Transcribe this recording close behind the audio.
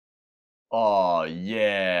Oh,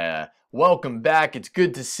 yeah. Welcome back. It's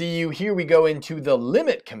good to see you. Here we go into the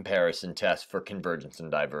limit comparison test for convergence and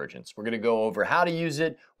divergence. We're going to go over how to use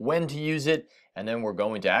it, when to use it, and then we're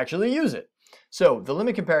going to actually use it. So the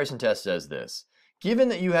limit comparison test says this. Given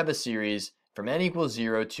that you have a series from n equals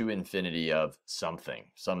 0 to infinity of something,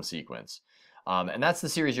 some sequence, and that's the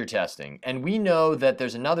series you're testing, and we know that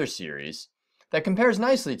there's another series that compares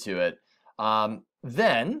nicely to it,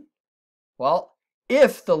 then, well,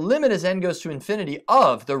 if the limit as n goes to infinity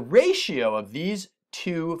of the ratio of these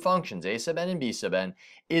two functions, a sub n and b sub n,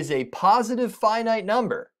 is a positive finite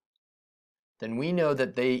number, then we know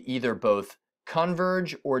that they either both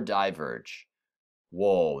converge or diverge.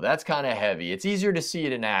 Whoa, that's kind of heavy. It's easier to see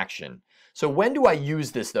it in action. So when do I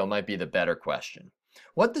use this, though, might be the better question.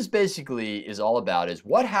 What this basically is all about is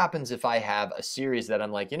what happens if I have a series that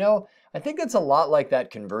I'm like, I think that's a lot like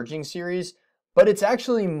that converging series, but it's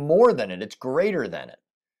actually more than it. It's greater than it.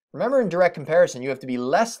 Remember, in direct comparison, you have to be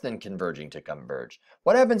less than converging to converge.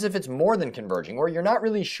 What happens if it's more than converging, or you're not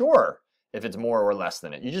really sure if it's more or less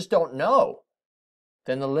than it? You just don't know.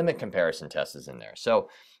 Then the limit comparison test is in there. So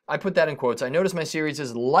I put that in quotes. I notice my series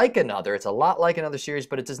is like another. It's a lot like another series,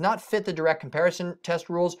 but it does not fit the direct comparison test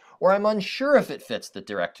rules, or I'm unsure if it fits the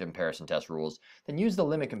direct comparison test rules. Then use the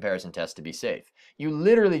limit comparison test to be safe. You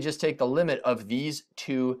literally just take the limit of these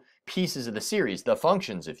two pieces of the series, the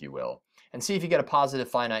functions, if you will, and see if you get a positive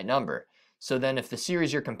finite number. So then if the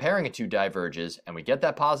series you're comparing it to diverges, and we get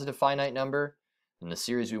that positive finite number, then the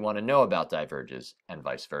series we want to know about diverges, and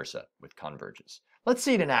vice versa with converges. Let's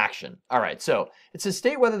see it in action. All right, so it says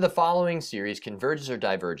state whether the following series converges or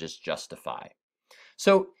diverges, justify.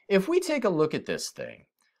 So if we take a look at this thing,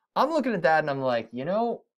 I'm looking at that and I'm like,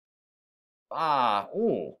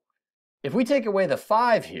 if we take away the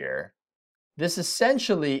 5 here, this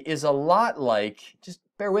essentially is a lot like, just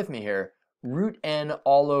bear with me here, root n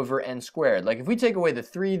all over n squared. Like if we take away the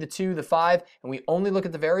 3, the 2, the 5, and we only look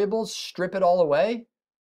at the variables, strip it all away,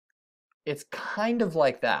 it's kind of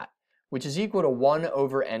like that, which is equal to 1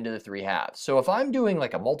 over n to the 3 halves. So if I'm doing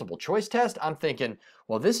like a multiple choice test, I'm thinking,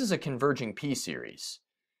 well, this is a converging p series,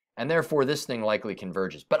 and therefore this thing likely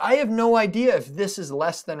converges. But I have no idea if this is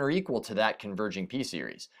less than or equal to that converging p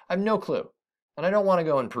series. I have no clue, and I don't want to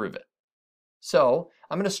go and prove it. So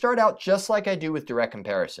I'm going to start out just like I do with direct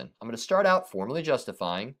comparison. I'm going to start out formally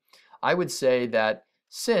justifying. I would say that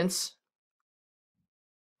since,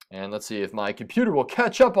 and let's see if my computer will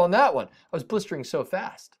catch up on that one. I was blistering so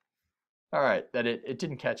fast. All right, that it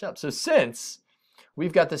didn't catch up. So since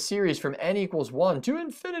we've got the series from n equals 1 to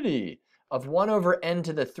infinity of 1 over n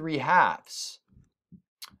to the 3 halves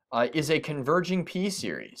is a converging p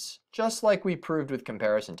series, just like we proved with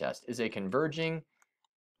comparison test, is a converging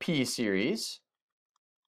p series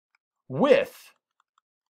with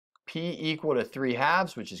p equal to 3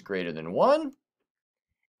 halves, which is greater than 1.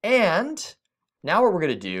 And now what we're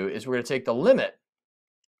going to do is we're going to take the limit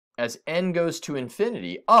as n goes to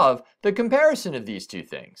infinity of the comparison of these two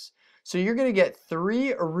things. So you're going to get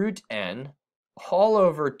 3 root n all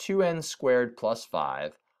over 2n squared plus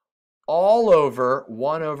 5 all over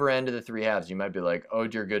 1 over n to the 3 halves. You might be like, oh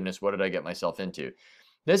dear goodness, what did I get myself into?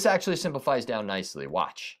 This actually simplifies down nicely.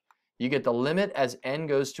 Watch. You get the limit as n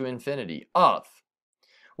goes to infinity of,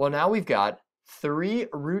 well, now we've got 3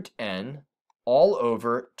 root n all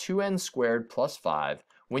over 2n squared plus 5.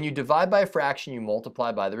 When you divide by a fraction, you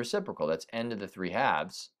multiply by the reciprocal. That's n to the 3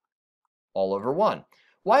 halves all over 1.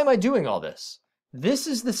 Why am I doing all this? This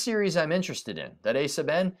is the series I'm interested in, that a sub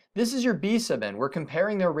n. This is your b sub n. We're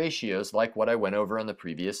comparing their ratios like what I went over on the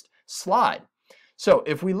previous slide. So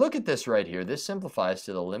if we look at this right here, this simplifies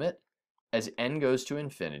to the limit as n goes to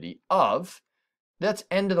infinity of, that's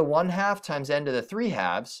n to the 1 half times n to the 3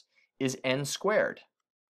 halves is n squared.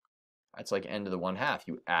 That's like n to the 1 half.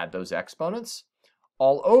 You add those exponents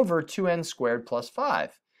all over 2n squared plus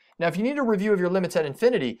 5. Now, if you need a review of your limits at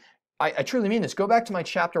infinity, I truly mean this. Go back to my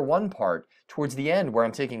chapter 1 part towards the end where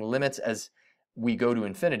I'm taking limits as we go to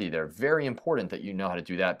infinity. They're very important that you know how to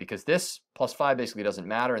do that because this plus 5 basically doesn't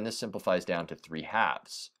matter, and this simplifies down to 3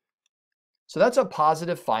 halves. So that's a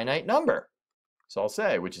positive finite number. So I'll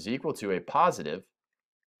say, which is equal to a positive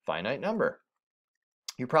finite number.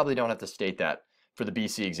 You probably don't have to state that for the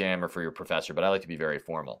BC exam or for your professor, but I like to be very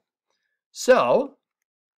formal. So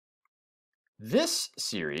this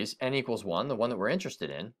series, n equals 1, the one that we're interested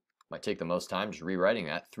in, might take the most time just rewriting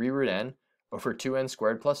that, 3 root n over 2n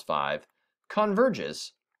squared plus 5,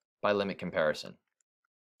 converges by limit comparison.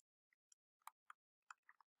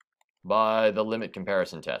 By the limit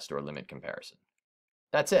comparison test or limit comparison.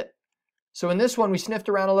 That's it. So in this one, we sniffed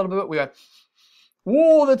around a little bit. We went,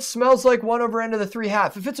 Whoa, that smells like 1 over n to the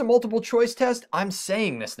 3/2. If it's a multiple choice test, I'm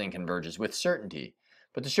saying this thing converges with certainty.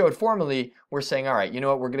 But to show it formally, we're saying, all right, you know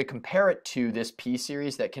what? We're going to compare it to this p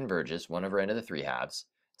series that converges, 1 over n to the 3/2.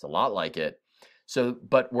 It's a lot like it. So,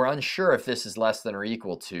 but we're unsure if this is less than or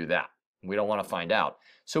equal to that. We don't want to find out.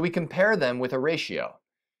 So we compare them with a ratio.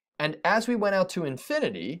 And as we went out to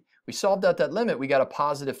infinity, we solved out that limit, we got a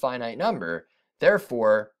positive finite number.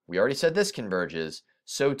 Therefore, we already said this converges,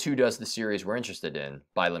 so too does the series we're interested in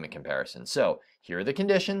by limit comparison. So here are the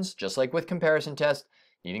conditions, just like with comparison test,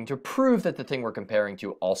 needing to prove that the thing we're comparing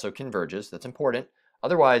to also converges. That's important.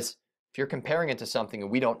 Otherwise, if you're comparing it to something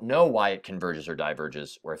and we don't know why it converges or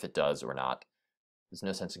diverges, or if it does or not, there's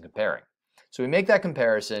no sense in comparing. So we make that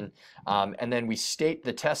comparison, and then we state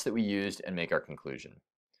the test that we used and make our conclusion.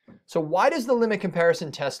 So why does the limit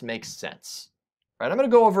comparison test make sense? Right, I'm going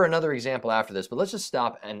to go over another example after this, but let's just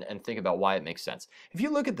stop and think about why it makes sense. If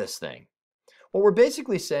you look at this thing, what we're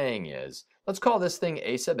basically saying is, let's call this thing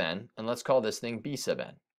a sub n, and let's call this thing b sub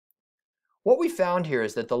n. What we found here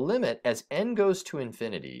is that the limit as n goes to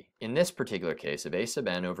infinity, in this particular case of a sub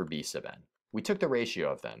n over b sub n, we took the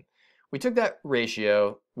ratio of them. We took that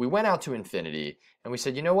ratio, we went out to infinity, and we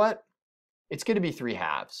said, you know what? It's going to be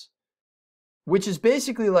 3/2, which is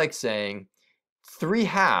basically like saying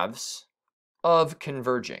 3/2 of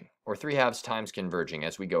converging, or 3/2 times converging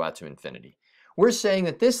as we go out to infinity. We're saying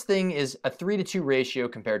that this thing is a 3:2 ratio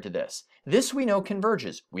compared to this. This we know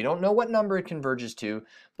converges. We don't know what number it converges to,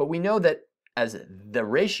 but we know that as the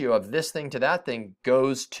ratio of this thing to that thing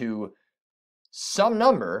goes to some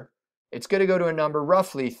number, it's going to go to a number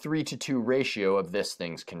roughly 3:2 ratio of this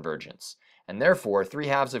thing's convergence. And therefore,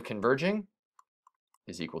 3/2 of converging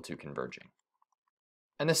is equal to converging.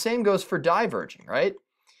 And the same goes for diverging, right?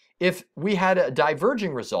 If we had a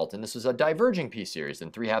diverging result, and this is a diverging p-series,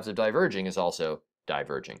 then 3/2 of diverging is also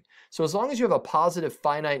diverging. So as long as you have a positive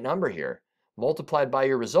finite number here, multiplied by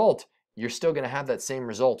your result, you're still going to have that same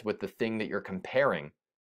result with the thing that you're comparing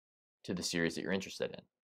to the series that you're interested in.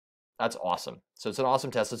 That's awesome. So it's an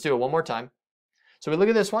awesome test. Let's do it one more time. So we look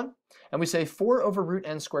at this one, and we say 4 over root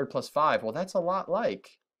n squared plus 5. Well, that's a lot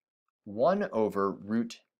like 1 over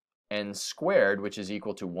root n squared, which is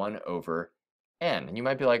equal to 1 over n. And you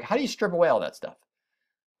might be like, how do you strip away all that stuff?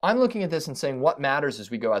 I'm looking at this and saying what matters as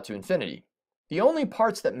we go out to infinity. The only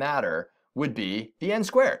parts that matter would be the n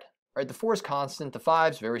squared, right? The 4 is constant, the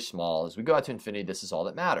 5 is very small. As we go out to infinity, this is all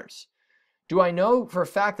that matters. Do I know for a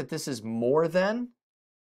fact that this is more than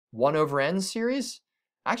 1 over n series?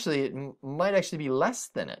 Actually, it might actually be less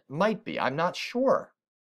than it. Might be, I'm not sure.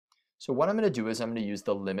 So what I'm going to do is I'm going to use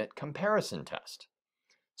the limit comparison test.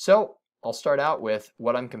 So I'll start out with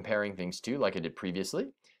what I'm comparing things to, like I did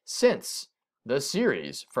previously. Since the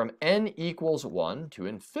series from n equals 1 to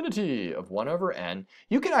infinity of 1 over n,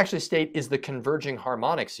 you could actually state is the converging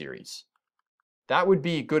harmonic series. That would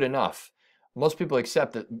be good enough. Most people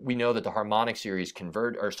accept that we know that the harmonic series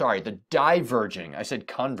the diverging, I said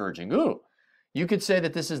converging, ooh. You could say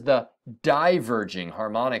that this is the diverging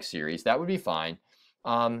harmonic series. That would be fine.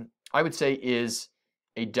 I would say is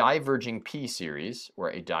a diverging p-series, or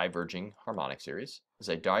a diverging harmonic series, is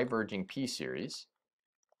a diverging p-series,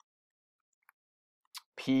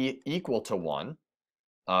 p equal to 1,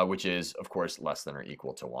 which is, of course, less than or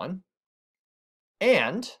equal to 1.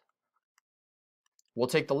 And we'll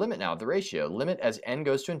take the limit now of the ratio. Limit as n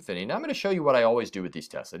goes to infinity. Now I'm going to show you what I always do with these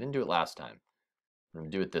tests. I didn't do it last time. I'm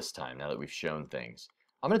going to do it this time now that we've shown things.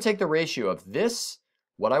 I'm going to take the ratio of this,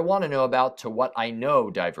 what I want to know about, to what I know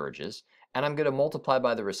diverges, and I'm going to multiply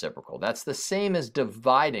by the reciprocal. That's the same as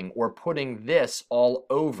dividing or putting this all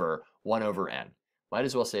over 1 over n. Might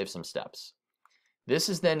as well save some steps. This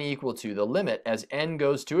is then equal to the limit as n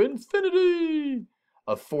goes to infinity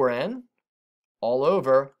of 4n all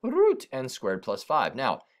over root n squared plus 5.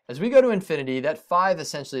 Now, as we go to infinity, that 5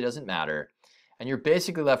 essentially doesn't matter, and you're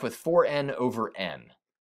basically left with 4n over n,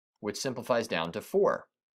 which simplifies down to 4.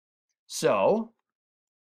 So,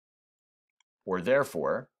 or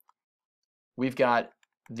therefore, we've got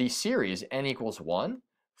the series n equals 1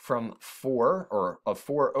 from 4, or of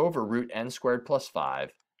 4 over root n squared plus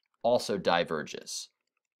 5 also diverges.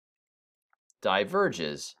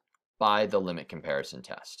 Diverges by the limit comparison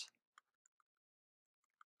test.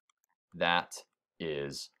 That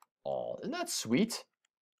is all. Isn't that sweet?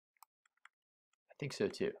 I think so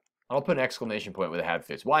too. I'll put an exclamation point with a hat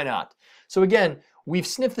face. Why not? So again, we've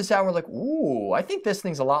sniffed this out and we're like, ooh, I think this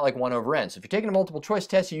thing's a lot like 1 over n. So if you're taking a multiple choice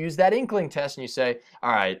test, you use that inkling test and you say,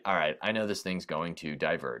 all right, I know this thing's going to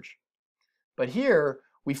diverge. But here,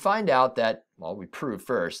 we find out that, well, we prove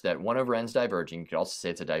first that 1 over n is diverging. You could also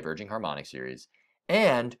say it's a diverging harmonic series.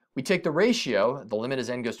 And we take the ratio, the limit as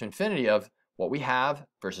n goes to infinity of what we have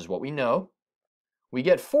versus what we know. We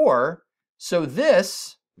get 4, so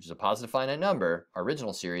this, which is a positive finite number, our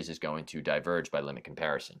original series is going to diverge by limit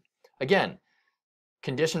comparison. Again,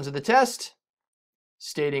 conditions of the test,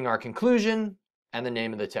 stating our conclusion, and the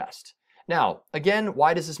name of the test. Now, again,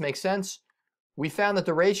 why does this make sense? We found that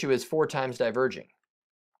the ratio is 4 times diverging.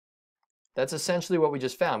 That's essentially what we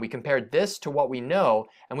just found. We compared this to what we know,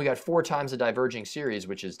 and we got 4 times the diverging series,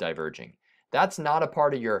 which is diverging. That's not a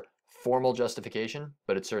part of your formal justification,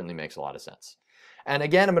 but it certainly makes a lot of sense. And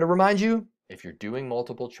again, I'm going to remind you, if you're doing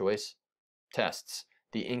multiple choice tests,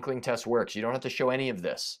 the inkling test works. You don't have to show any of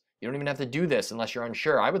this. You don't even have to do this unless you're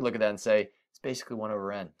unsure. I would look at that and say, it's basically 1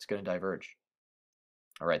 over n. It's going to diverge.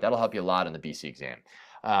 All right, that'll help you a lot in the BC exam.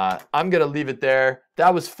 I'm going to leave it there.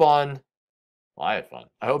 That was fun. Well, I had fun.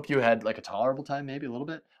 I hope you had like a tolerable time, maybe a little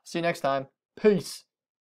bit. See you next time. Peace.